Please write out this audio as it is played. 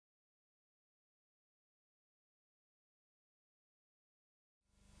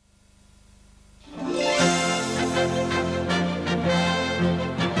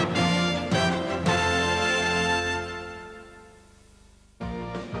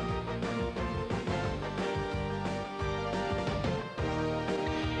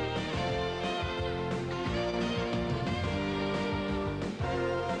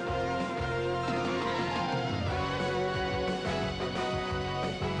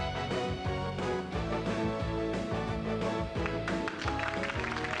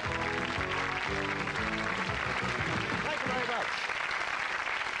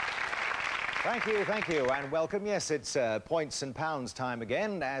Thank you, and welcome. Yes, it's points and pounds time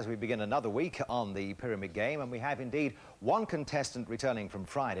again as we begin another week on the Pyramid Game, and we have indeed one contestant returning from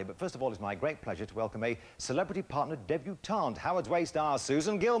Friday. But first of all, it's my great pleasure to welcome a celebrity partner debutante, Howard's Way star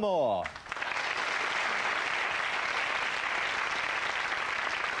Susan Gilmore.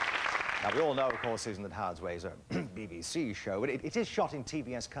 Now, we all know, of course, Susan, that Howard's Way is a BBC show, but it is shot in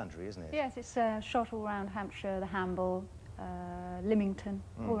TVS country, isn't it? Yes, it's shot all around Hampshire, the Hamble, Lymington,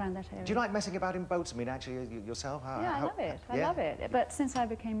 all around that area. Do you like messing about in boats? I mean, actually, yourself? Yeah, I love it. I love it. But since I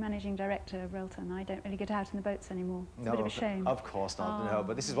became managing director of Relton, I don't really get out in the boats anymore. It's a bit of a shame. Of course not, no.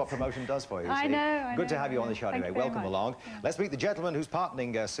 But this is what promotion does for you, I know. Good to have you on the show anyway. Welcome along. Yeah. Let's meet the gentleman who's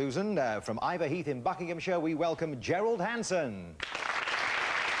partnering Susan. From Ivor Heath in Buckinghamshire, we welcome Gerald Hanson.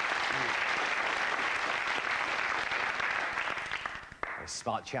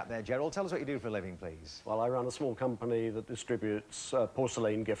 Smart chap there, Gerald. Tell us what you do for a living, please. Well, I run a small company that distributes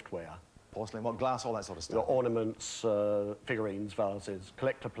porcelain giftware. Porcelain, what, glass, all that sort of stuff? Your ornaments, figurines, vases,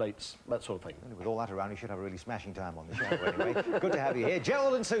 collector plates, that sort of thing. With all that around, you should have a really smashing time on the show anyway. Good to have you here.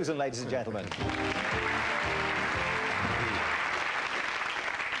 Gerald and Susan, ladies and gentlemen.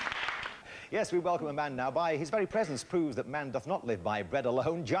 Yes, we welcome a man now. By his very presence proves that man doth not live by bread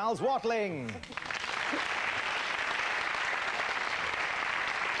alone. Giles Watling.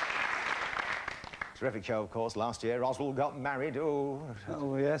 Terrific show, of course, last year. Oswald got married. Oh,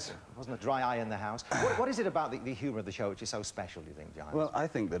 yes. Wasn't a dry eye in the house. What is it about the humour of the show which is so special, do you think, Giles? Well, I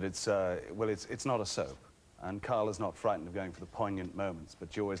think that it's not a soap. And Carl is not frightened of going for the poignant moments,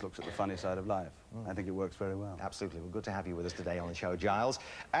 but she always looks at the funny side of life. I think it works very well. Absolutely. Well, good to have you with us today on the show, Giles.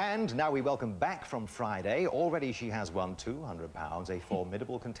 And now we welcome back from Friday. Already she has won £200, a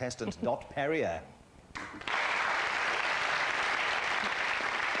formidable contestant, Dot Perrier.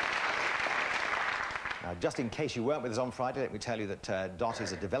 Now, just in case you weren't with us on Friday, let me tell you that Dot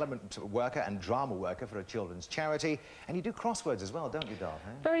is a development worker and drama worker for a children's charity. And you do crosswords as well, don't you, Dot?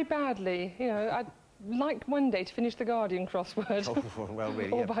 Eh? Very badly. You know, I'd like one day to finish the Guardian crossword. Oh, well, really.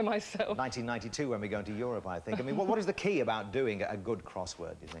 All by myself. 1992 when we're going to Europe, I think. I mean, what is the key about doing a good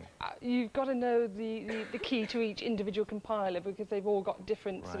crossword, do you think? You've got to know the key to each individual compiler because they've all got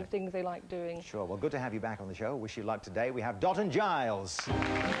different sort of things they like doing. Sure. Well, good to have you back on the show. Wish you luck today. We have Dot and Giles.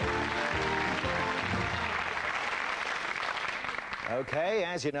 OK,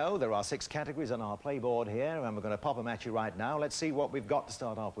 as you know, there are 6 categories on our playboard here, and we're going to pop them at you right now. Let's see what we've got to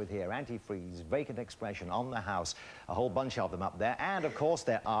start off with here. Antifreeze, vacant expression, on the house, a whole bunch of them up there. And, of course,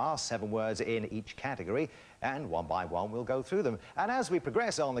 there are 7 words in each category, and one by one we'll go through them. And as we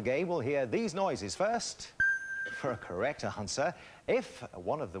progress on the game, we'll hear these noises first. For a correct answer, if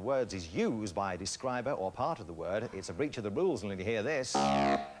one of the words is used by a describer or part of the word, it's a breach of the rules, and you hear this.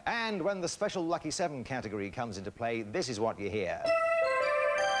 And when the special Lucky 7 category comes into play, this is what you hear.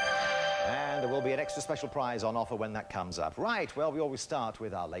 And there will be an extra special prize on offer when that comes up. Right, well, we always start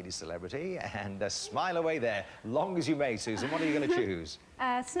with our lady celebrity, and smile away there. Long as you may, Susan. What are you going to choose?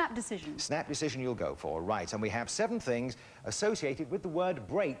 Snap decision. Snap decision you'll go for. Right, and we have 7 things associated with the word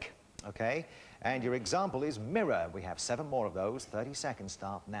break, OK? And your example is mirror. We have 7 more of those. 30 seconds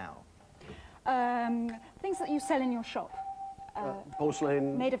start now. Things that you sell in your shop.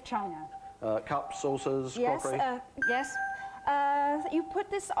 Porcelain. Made of china. Cups, saucers, yes, crockery. Yes. You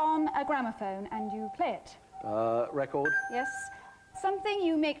put this on a gramophone and you play it. Record. Yes. Something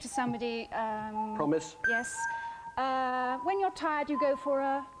you make to somebody. Promise. Yes. When you're tired, you go for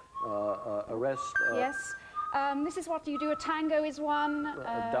a rest. Yes. This is what you do. A tango is one.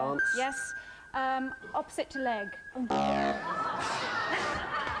 A dance. Yes. Opposite to leg.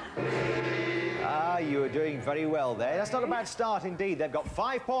 Ah, you are doing very well there. That's not a bad start indeed. They've got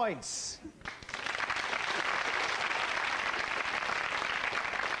 5 points.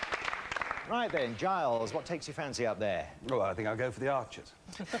 Right then, Giles, what takes your fancy up there? Well, I think I'll go for the archers.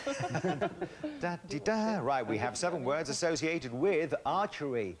 Da-de-da. Right, we have 7 words associated with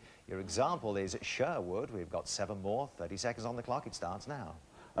archery. Your example is Sherwood. We've got 7 more. 30 seconds on the clock. It starts now.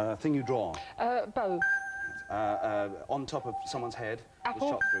 Thing you draw. Bow. On top of someone's head. Apple.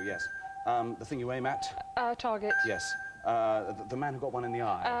 Shot through, yes. The thing you aim at. Target. Yes. The man who got one in the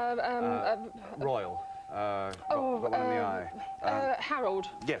eye. Royal. Got one in the eye. Harold.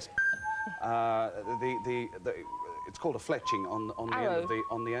 Yes. It's called a fletching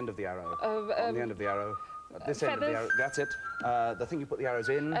on the end of the arrow. On the end of the arrow. This end of the arrow. That's it. The thing you put the arrows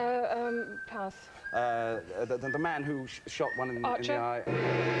in. Pass. The man who shot one in the eye.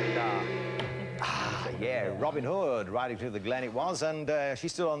 Yeah, Robin Hood, riding through the glen it was, and she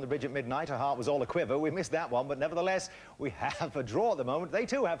stood on the bridge at midnight. Her heart was all a quiver. We missed that one, but nevertheless, we have a draw at the moment. They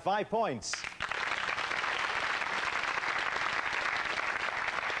too have 5 points.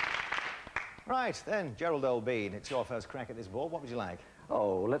 Right, then, Gerald O'Bean, it's your first crack at this ball. What would you like?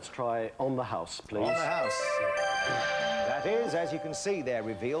 Oh, let's try on the house, please. On the house. That is, as you can see there,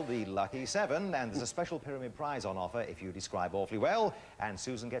 revealed the lucky 7, and there's a special pyramid prize on offer if you describe awfully well, and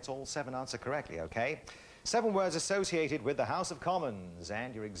Susan gets all 7 answered correctly, OK? 7 words associated with the House of Commons,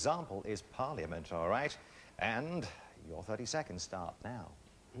 and your example is Parliament, all right? And your 30 seconds start now.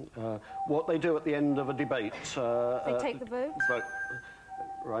 What they do at the end of a debate. They take the vote.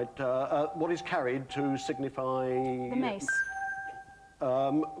 Right. What is carried to signify... The mace.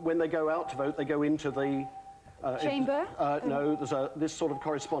 When they go out to vote, they go into the... Chamber? No, there's this sort of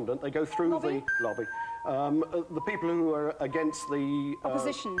correspondent. They go through Lobby? the lobby. The people who are against the...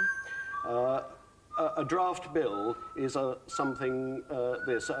 Opposition. A draft bill is something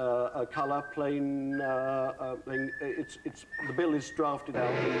a colour, plain thing. The bill is drafted out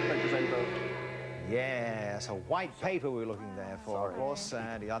and they present a... Yes, a white paper we were looking there for, of course.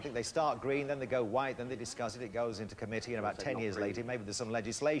 And I think they start green, then they go white, then they discuss it. It goes into committee, and about 10 years later, maybe there's some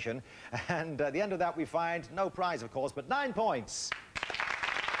legislation. And at the end of that, we find no prize, of course, but 9 points.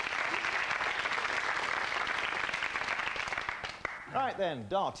 Right then,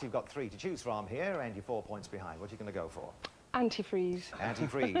 Dot, you've got 3 to choose from here, and you're 4 points behind. What are you going to go for? Antifreeze.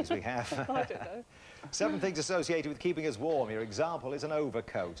 Antifreeze, we have. I don't know. 7 things associated with keeping us warm. Your example is an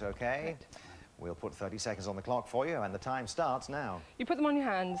overcoat, OK? We'll put 30 seconds on the clock for you, and the time starts now. You put them on your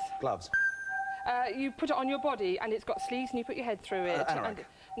hands. Gloves. You put it on your body, and it's got sleeves, and you put your head through it. Anorak.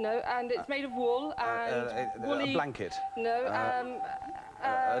 No, and it's made of wool and woolly... A blanket. No,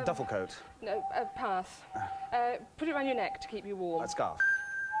 A duffel coat. No, pass. Put it around your neck to keep you warm. A scarf.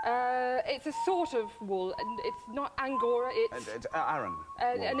 It's a sort of wool. And it's not Angora, it's... Aran.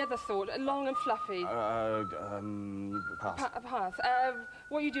 Another sort, long and fluffy. Pass. Pass.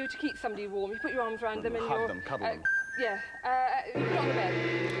 What you do to keep somebody warm, you put your arms around them and Hug them, cuddle them. Yeah. You put it on the bed.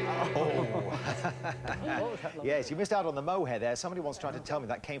 Oh. Yes, you missed out on the mohair there. Somebody once tried to tell me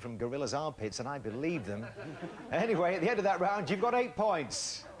that came from gorillas' armpits, and I believed them. Anyway, at the end of that round, you've got 8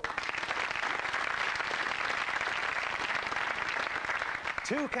 points.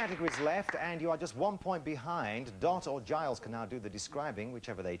 2 categories left, and you are just 1 point behind. Dot or Giles can now do the describing,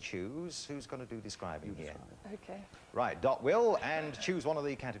 whichever they choose. Who's going to do describing here? Okay. Right, Dot will, and choose one of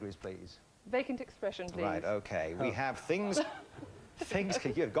the categories, please. Vacant expression, please. Right, OK. We have things...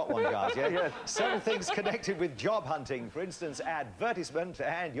 You've got one, Giles, yeah? Yeah. 7 things connected with job hunting. For instance, advertisement,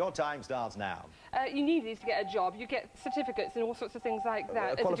 and your time starts now. You need these to get a job. You get certificates and all sorts of things like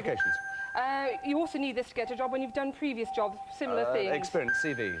that. Qualifications. You also need this to get a job when you've done previous jobs, similar things. Experience,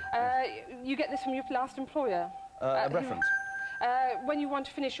 CV. You get this from your last employer. A reference. When you want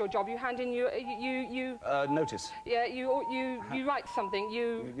to finish your job, you hand in your... Notice. Yeah, you write something.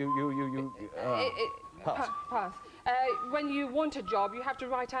 Pass. Pass. When you want a job, you have to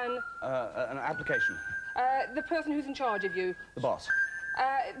write an application. The person who's in charge of you. The boss.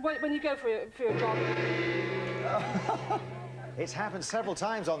 When you go for a job... It's happened several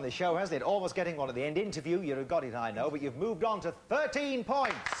times on this show, hasn't it? Almost getting one at the end. Interview, you'd have got it, I know, but you've moved on to 13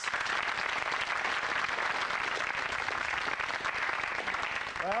 points.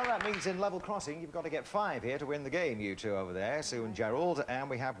 Well, that means in level crossing, you've got to get 5 here to win the game, you two over there, Sue and Gerald. And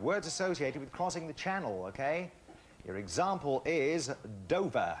we have words associated with crossing the channel, OK? Your example is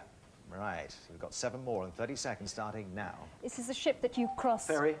Dover. Right, so we've got 7 more and 30 seconds starting now. This is a ship that you cross.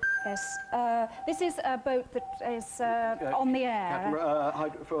 Ferry. Yes. This is a boat that is on the air.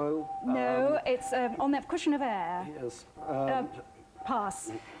 Hydrofoil. No, it's on the cushion of air. Yes.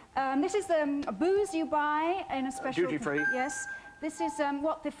 Pass. This is a booze you buy in a special... Duty free. Yes. This is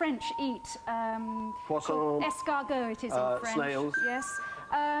what the French eat. Poisson. Escargot it is in French. Snails. Yes.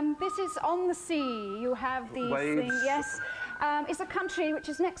 This is on the sea. You have these Waves. things. Yes. It's a country which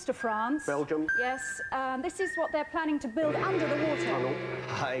is next to France. Belgium. Yes. This is what they're planning to build under the water. Tunnel.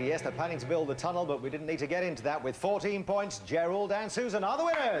 Yes, they're planning to build the tunnel, but we didn't need to get into that. With 14 points, Gerald and Susan are the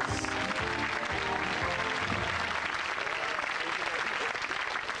winners.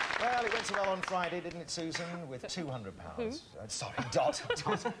 Well, it went so well on Friday, didn't it, Susan? With £200. Sorry, Dot.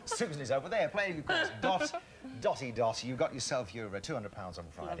 Susan is over there playing, of course. Dotty Dot, you got yourself your £200 on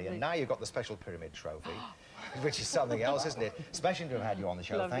Friday, Lovely. and now you've got the special pyramid trophy, which is something else, isn't it? Especially to have had you on the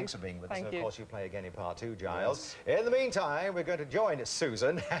show. Lovely. Thanks for being with us. Thank And you. of course, you play again in part 2, Giles. Yes. In the meantime, we're going to join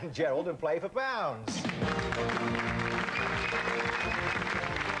Susan and Gerald and play for pounds.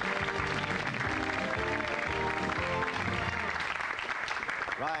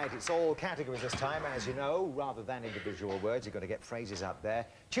 Right, it's all categories this time, as you know. Rather than individual words, you've got to get phrases up there.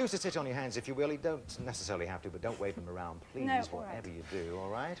 Choose to sit on your hands if you will. You don't necessarily have to, but don't wave them around, please, No, whatever right. you do, all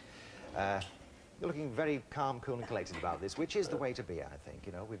right? You're looking very calm, cool and collected about this, which is the way to be, I think.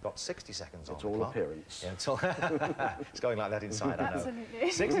 You know, we've got 60 seconds on the clock. It's all appearance. Yeah, it's all... it's going like that inside, I know.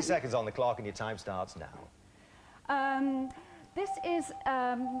 Absolutely. 60 seconds on the clock and your time starts now. This is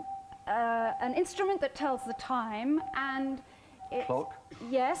an instrument that tells the time, and it's... Clock?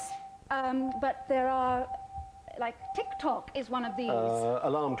 Yes, but there are, like, tick-tock is one of these.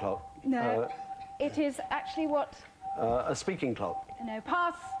 Alarm clock? No, it is actually what... A speaking clock? No,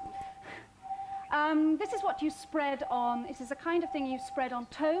 pass. This is what you spread on... This is a kind of thing you spread on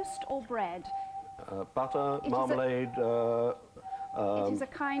toast or bread. Butter, marmalade, it is a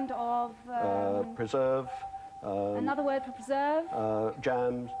kind of... preserve. another word for preserve?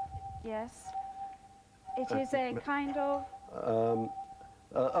 Jams. Yes. It is a kind of...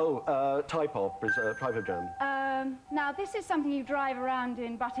 type of jam. Now, this is something you drive around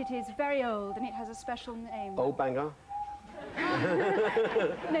in, but it is very old, and it has a special name. Old banger.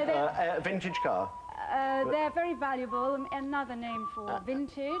 No, Vintage car. they're very valuable. Another name for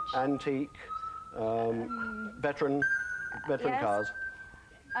vintage. Antique. Veteran yes. cars.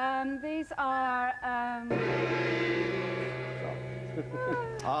 These are...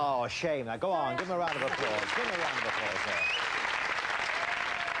 Oh, shame. Now, go on. Give him a round of applause. Give him a round of applause there.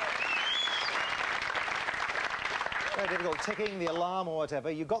 Very difficult. Ticking, the alarm or whatever.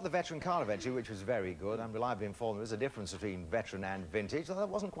 You got the veteran car eventually, which was very good. I'm reliably informed there is a difference between veteran and vintage. That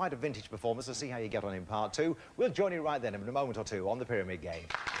wasn't quite a vintage performance. Let's see how you get on in part two. We'll join you right then in a moment or two on the Pyramid Game.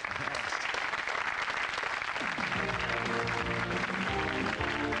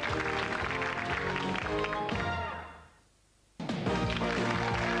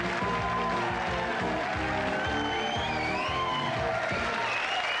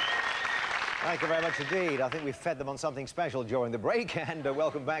 Thank you very much indeed. I think we've fed them on something special during the break, and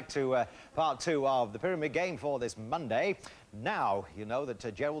welcome back to part two of the Pyramid Game for this Monday. Now, you know that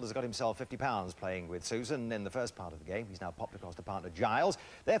Gerald has got himself £50 playing with Susan in the first part of the game. He's now popped across to partner Giles.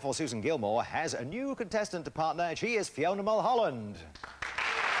 Therefore, Susan Gilmore has a new contestant to partner, and she is Fiona Mulholland.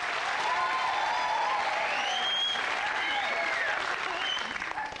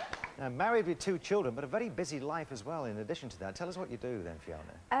 Now, married with 2 children, but a very busy life as well in addition to that. Tell us what you do then,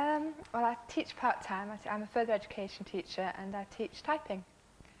 Fiona. Well, I teach part-time. I'm a further education teacher and I teach typing.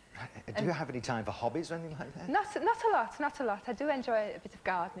 Do you have any time for hobbies or anything like that? Not a lot. I do enjoy a bit of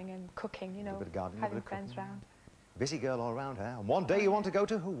gardening and cooking, you know, A bit of gardening, having a bit of friends cooking. round. Busy girl all round, huh? And one day you want to go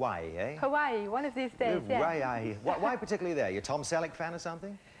to Hawaii, eh? Hawaii, one of these days, yeah. Hawaii. Why particularly there? You're a Tom Selleck fan or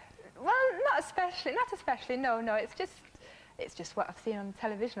something? Well, not especially, no. It's just what I've seen on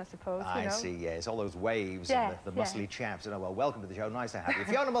television, I suppose, you know. I see, yes. All those waves Yes, and the muscly chaps. You know, well, welcome to the show. Nice to have you.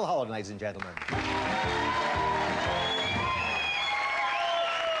 Fiona Mulholland, ladies and gentlemen.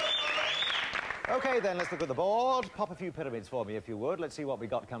 OK, then, let's look at the board. Pop a few pyramids for me, if you would. Let's see what we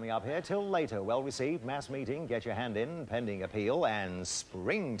got coming up here. Till later, well received, mass meeting, get your hand in, pending appeal, and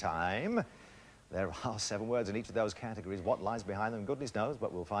springtime. There are 7 words in each of those categories. What lies behind them, goodness knows,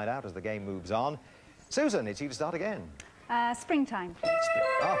 but we'll find out as the game moves on. Susan, it's you to start again. Springtime, please.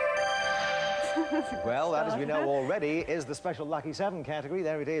 Well, that, as we know already, is the special Lucky 7 category.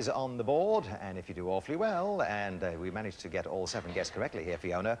 There it is on the board. And if you do awfully well, and we managed to get all 7 guests correctly here,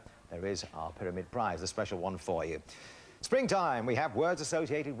 Fiona, there is our Pyramid Prize, the special one for you. Springtime, we have words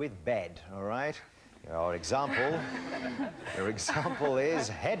associated with bed, all right? Your example is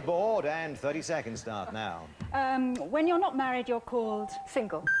headboard, and 30 seconds start now. When you're not married, you're called...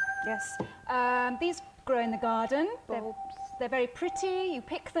 Single. Yes. These grow in the garden. They're very pretty. You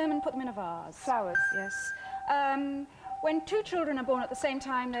pick them and put them in a vase. Flowers. Yes. When 2 children are born at the same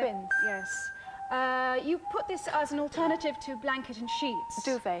time... Twins. Yes. You put this as an alternative to blanket and sheets.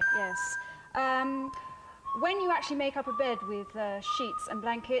 Duvet. Yes. When you actually make up a bed with sheets and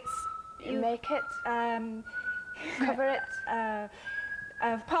blankets... You make it. Cover it.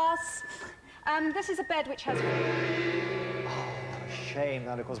 Pass. This is a bed which has... Shame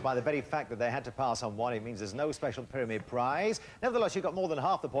that, of course, by the very fact that they had to pass on one, it means there's no special Pyramid Prize. Nevertheless, you've got more than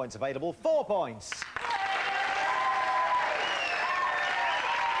half the points available. 4 points.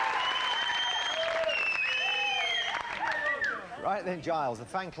 Right then, Giles, the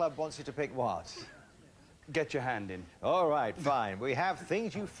fan club wants you to pick what? Get your hand in. All right, fine. We have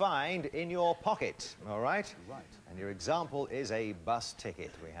things you find in your pocket, all right? Right. And your example is a bus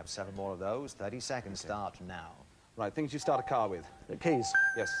ticket. We have 7 more of those. 30 seconds start now. Right, things you start a car with. Keys.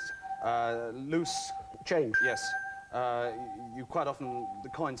 Yes. Loose. Change. Yes. You quite often, the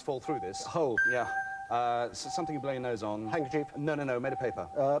coins fall through this. Hole. Yeah. Something you blow your nose on. Handkerchief. No, made of paper.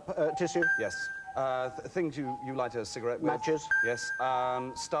 Tissue. Yes. Things you light a cigarette with. Matches. Yes.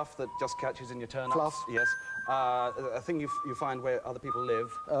 Stuff that just catches in your turn-ups. Fluff. Yes. A thing you find where other people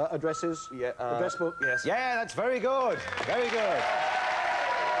live. Addresses. Yeah. Address book. Yes. Yeah, that's very good. Very good.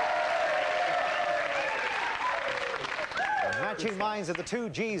 The matching minds of the two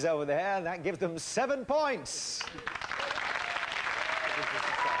G's over there, and that gives them 7 points.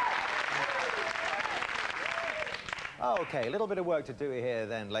 Okay, a little bit of work to do here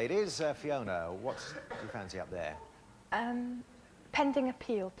then, ladies. Fiona, what do you fancy up there? Pending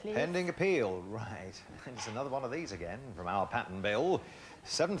appeal, please. Pending appeal, right. And it's another one of these again from our patent bill.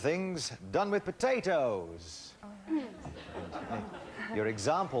 7 things done with potatoes. Oh, Your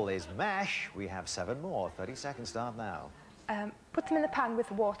example is mash. We have 7 more. 30 seconds start now. Put them in the pan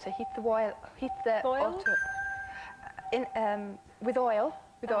with water. Heat the oil. Heat the Boil? oil with oil.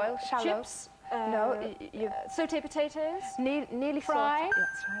 With oil, shallow. Chips? No, Sauté potatoes? nearly Fry? sauté.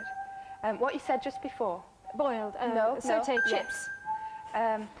 That's right. What you said just before. Boiled? No, sauté no, chips?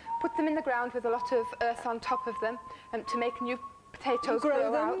 Put them in the ground with a lot of earth on top of them to make new potatoes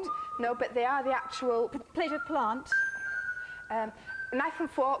Grow them? out. No, but they are the actual... Potato plant? Knife and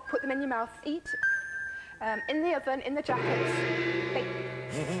fork, put them in your mouth. Eat. In the oven, in the jackets. Bake.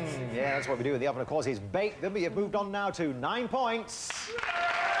 Yeah, that's what we do in the oven, of course, is bake them. But you've moved on now to 9 points.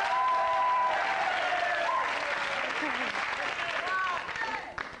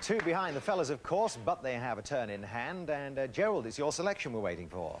 Two behind the fellas, of course, but they have a turn in hand. And Gerald, it's your selection we're waiting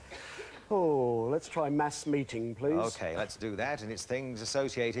for. Oh, let's try mass meeting, please. OK, let's do that. And it's things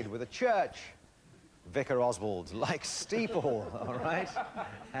associated with a church. Vicar Oswald, like steeple, all right?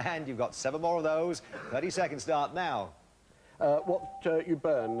 And you've got 7 more of those. 30 seconds start now. What you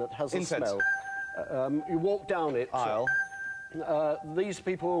burn that has Incense. a smell. You walk down it. Aisle. These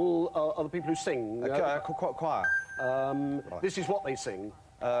people are the people who sing. Choir. This is what they sing.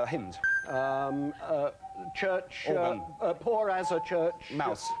 Hymns. Church. Organ. Poor as a church.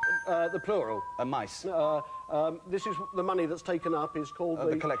 Mouse. The plural. Mice. This is the money that's taken up is called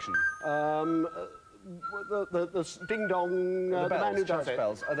The collection. The ding dong. The the man bells, who does church it.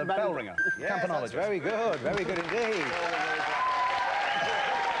 bells. The man bell who- ringer. Yes, that's Campanologist. very good indeed.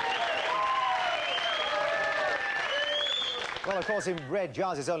 Well, of course, in Red,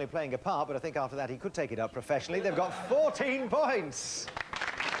 Giles is only playing a part, but I think after that he could take it up professionally. They've got 14 points.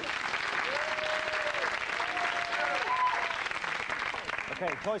 OK,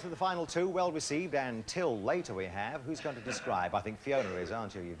 choice of the final 2, well received, and till later we have. Who's going to describe? I think Fiona is,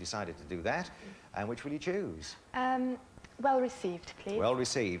 aren't you? You've decided to do that. And which will you choose? Well received, please. Well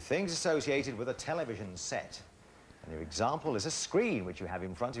received. Things associated with a television set. And your example is a screen which you have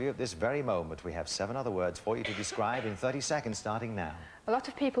in front of you at this very moment. We have 7 other words for you to describe in 30 seconds starting now. A lot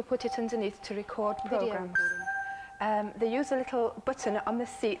of people put it underneath to record programmes. They use a little button on the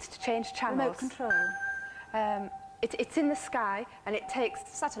seats to change channels. Remote control? It's in the sky and it takes...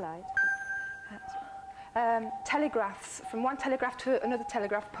 Satellite? telegraphs. From one telegraph to another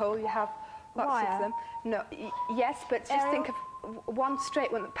telegraph pole, you have lots Wire? of them. No, yes, but just Aerial? think of one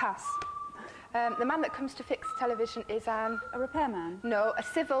straight one that pass. The man that comes to fix television is A repairman? no, a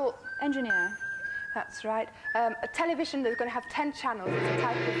civil... Engineer? That's right. A television that's going to have 10 channels. It's a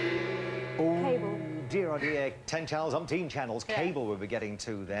type of... Cable? Dear, oh dear, 10 channels, umpteen channels, Yeah. cable we'll be getting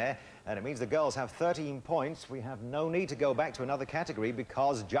to there. And it means the girls have 13 points. We have no need to go back to another category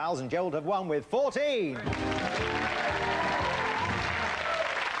because Giles and Gerald have won with 14.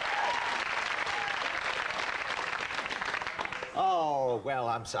 Oh, well,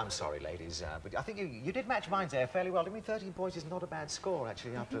 I'm sorry, ladies, but I think you did match mine there fairly well. I mean, 13 points is not a bad score,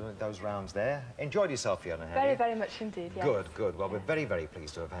 actually, after those rounds there. Enjoyed yourself, Fiona, have Very, you? very much indeed, yes. Good, good. Well, we're very, very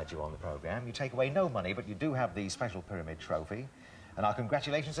pleased to have had you on the programme. You take away no money, but you do have the special pyramid trophy. And our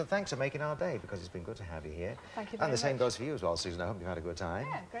congratulations and thanks for making our day, because it's been good to have you here. Thank you very And the same much. goes for you as well, Susan. I hope you've had a good time.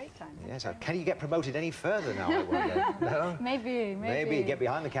 Yeah, great time. Yes. Can you get promoted any further now, I wonder? No? Maybe. Get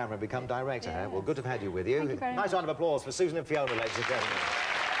behind the camera and become director, huh? Well, good to have had you with you. Thank you very Nice much. round of applause for Susan and Fiona, ladies and gentlemen.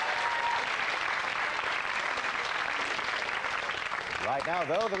 Right now,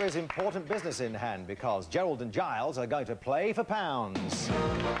 though, there is important business in hand because Gerald and Giles are going to play for pounds.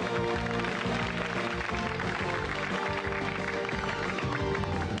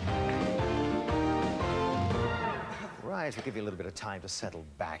 Right, we'll give you a little bit of time to settle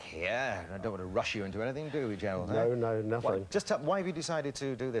back here. I don't want to rush you into anything, do we, Gerald? No, no, nothing. Well, just why have you decided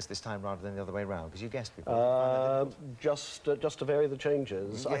to do this time rather than the other way round? Because you guessed before. Just to vary the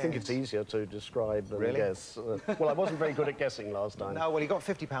changes. I think Yes. it's easier to describe than Really? guess. Well, I wasn't very good at guessing last time. No, well, you got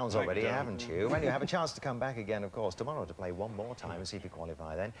 £50 already, haven't you? And you have a chance to come back again, of course, tomorrow to play one more time and see if you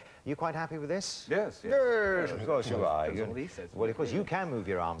qualify then. You quite happy with this? Yes, yes. Yes, of course you are. That's what he says. Well, of course, you can move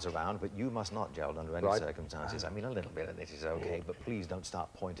your arms around, but you must not, Gerald, under any circumstances. I mean, a little bit of this is okay, but please don't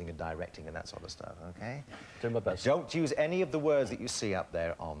start pointing and directing and that sort of stuff, okay? Do my best. Don't use any of the words that you see up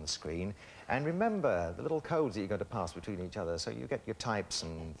there on the screen. And remember the little codes that you're going to pass between each other, so you get your types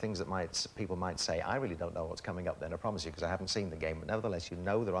and things that people might say. I really don't know what's coming up then, I promise you, because I haven't seen the game. But nevertheless, you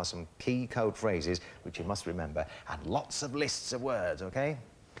know there are some key code phrases which you must remember, and lots of lists of words, okay?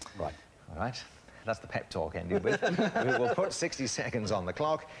 Right. All right. That's the pep talk ended with. We will put 60 seconds on the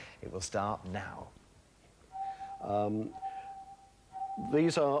clock. It will start now.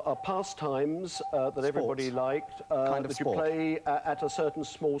 These are pastimes that everybody liked, Kind of that sport. you play at a certain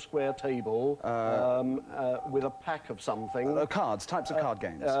small square table with a pack of something. Cards, types of card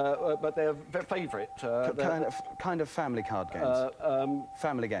games. But they're favourite. kind of family card games.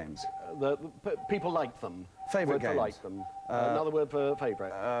 Family games. People like them. Favourite Word for games. like them. Another word for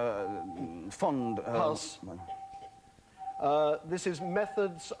favourite. Fond. Pass. This is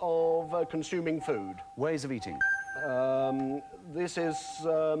methods of consuming food. Ways of eating. This is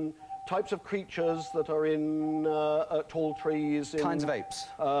types of creatures that are in tall trees. Kinds of apes.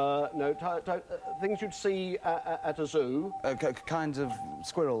 No, things you'd see at a zoo. Kinds of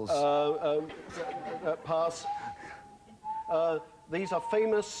squirrels. Pass. These are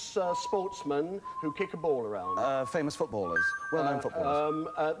famous sportsmen who kick a ball around. Famous footballers. Well-known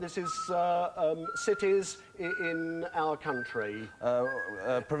footballers. This is cities in our country.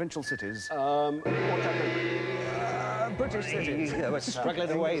 Provincial cities. British cities. They were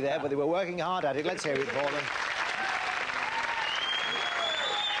struggling away there, but they were working hard at it. Let's hear it for them.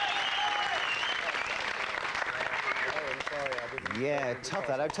 Yeah, tough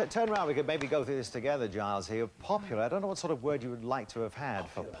that. Turn around, we could maybe go through this together, Giles, here. Popular, I don't know what sort of word you would like to have had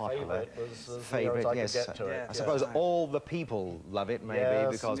for popular. Favourite, yes. I suppose all the people love it,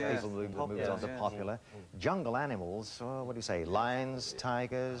 maybe, because people move on to popular. Jungle animals, what do you say, lions,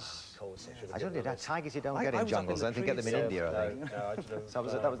 tigers? I don't know, tigers you don't get in jungles. I don't think you get them in India, I think. So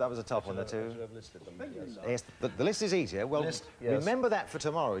that was a tough one, the two. Yes, the list is easier. Well, remember that for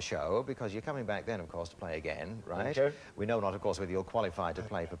tomorrow's show, because you're coming back then, of course, to play again, right? We know not, of course, whether you'll qualify to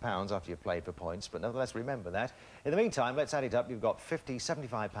play for pounds after you've played for points, but nevertheless, remember that. In the meantime, let's add it up. You've got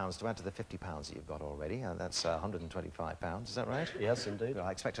 £75 to add to the £50 that you've got already, and that's £125. Is that right? Yes, indeed. Well,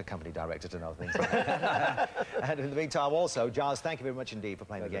 I expect a company director to know things like that. And in the meantime, also, Giles, thank you very much indeed for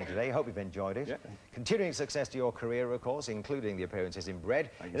playing the game today. Hope you've enjoyed it. Continuing success to your career, of course, including the appearances in Bread.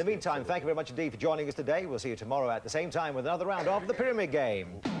 In the meantime, thank you very much indeed for joining us today. We'll see you tomorrow at the same time with another round of the Pyramid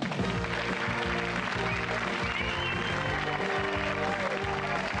Game.